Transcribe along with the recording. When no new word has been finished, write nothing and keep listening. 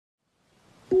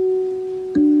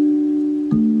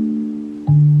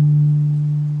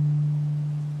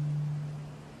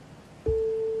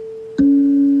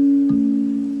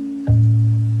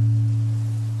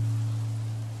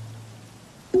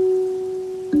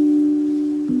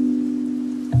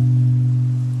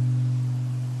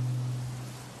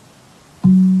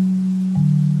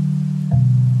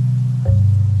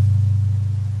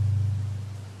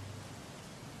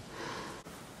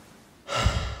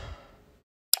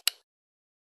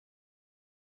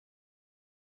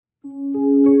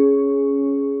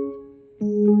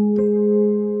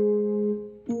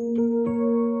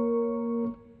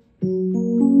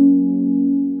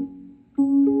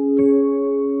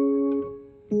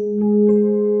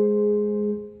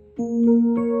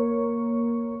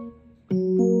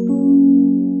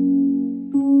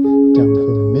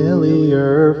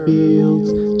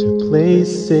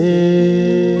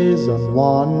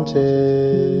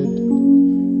wanted.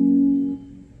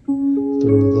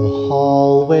 Through the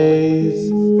hallways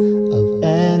of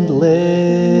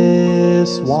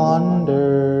endless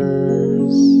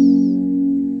wonders,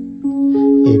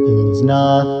 it means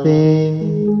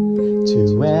nothing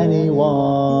to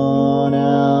anyone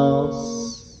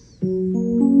else.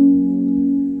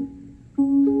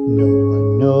 No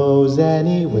one knows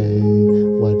anyway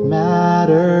what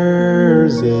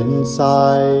matters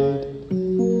inside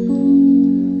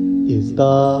is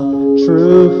the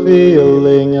true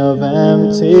feeling of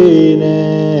emptiness.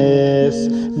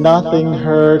 Nothing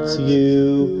hurts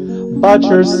you but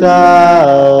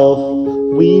yourself.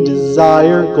 We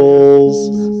desire goals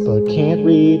but can't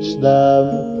reach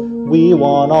them. We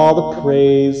want all the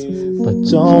praise but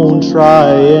don't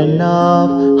try enough.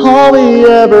 All we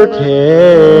ever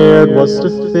cared was to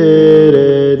fit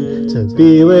in, to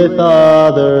be with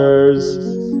others,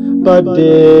 but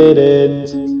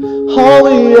didn't. All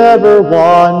we ever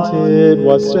wanted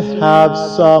was to have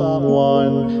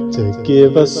someone to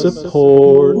give us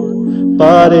support,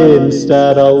 but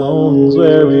instead alone's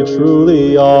where we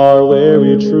truly are, where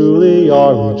we truly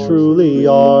are, we truly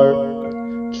are,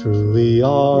 truly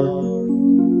are.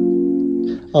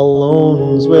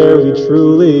 Alone's where we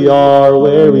truly are,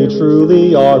 where we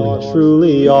truly are, we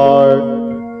truly are,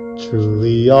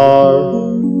 truly are.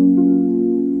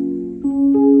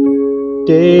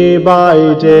 Day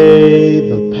by day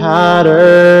the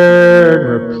pattern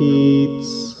repeats,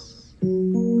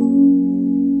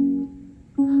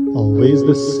 always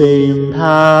the same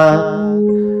path,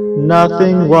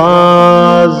 nothing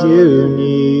was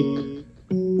unique,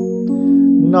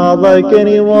 not like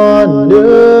anyone knew.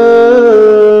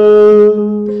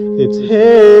 It's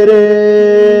hidden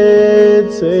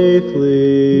safely,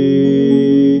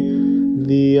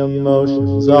 the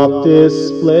emotions of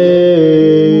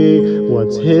display.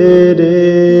 What's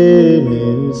hidden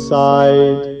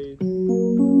inside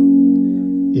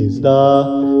is the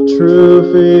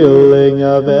true feeling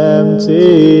of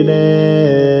emptiness.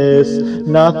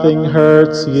 Nothing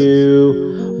hurts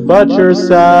you but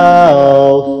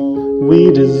yourself.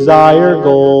 We desire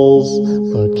goals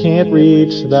but can't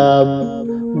reach them.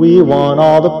 We want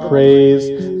all the praise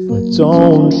but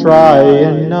don't try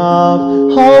enough.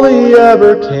 All we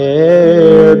ever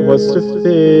cared was to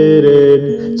fit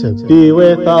in, to be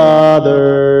with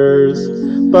others,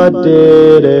 but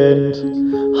didn't.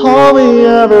 All we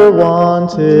ever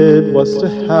wanted was to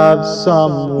have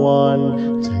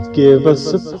someone to give us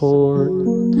support,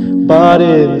 but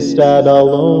instead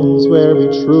alone's where we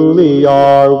truly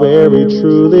are, where we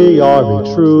truly are, we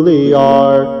truly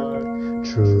are,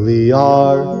 truly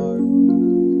are.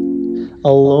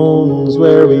 Alone's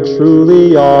where we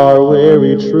truly are, where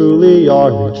we truly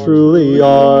are, we truly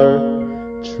are,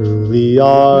 truly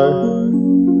are.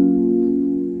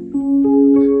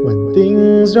 When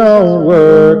things don't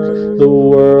work, the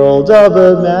world of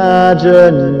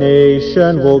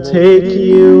imagination will take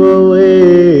you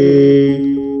away.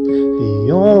 The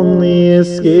only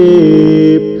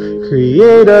escape,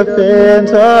 create a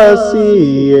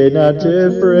fantasy in a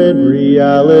different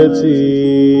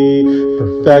reality.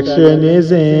 Perfection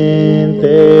isn't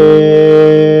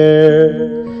there,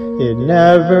 it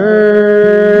never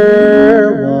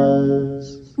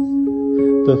was.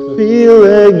 The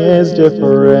feeling is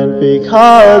different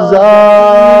because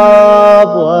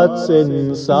of what's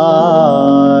inside.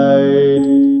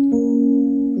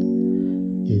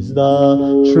 Is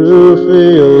the true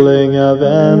feeling of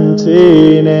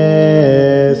emptiness.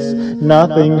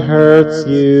 Nothing hurts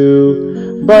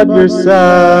you but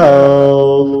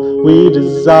yourself. We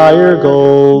desire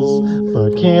goals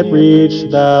but can't reach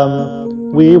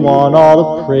them. We want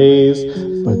all the praise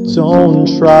but don't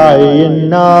try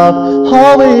enough.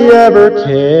 All we ever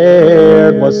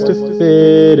cared was to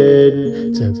fit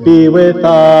in, to be with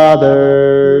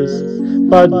others,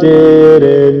 but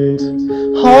didn't.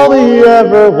 All we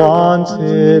ever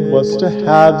wanted was to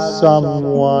have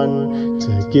someone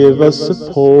to give us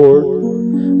support,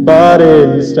 but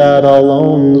instead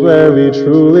alone's where we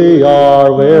truly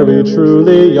are, where we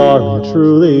truly are, we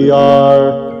truly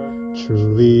are,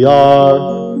 truly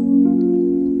are.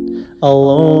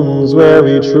 Alone's where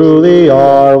we truly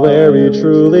are, where we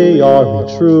truly are, we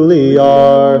truly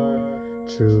are,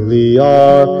 truly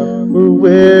are,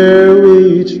 where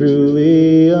we truly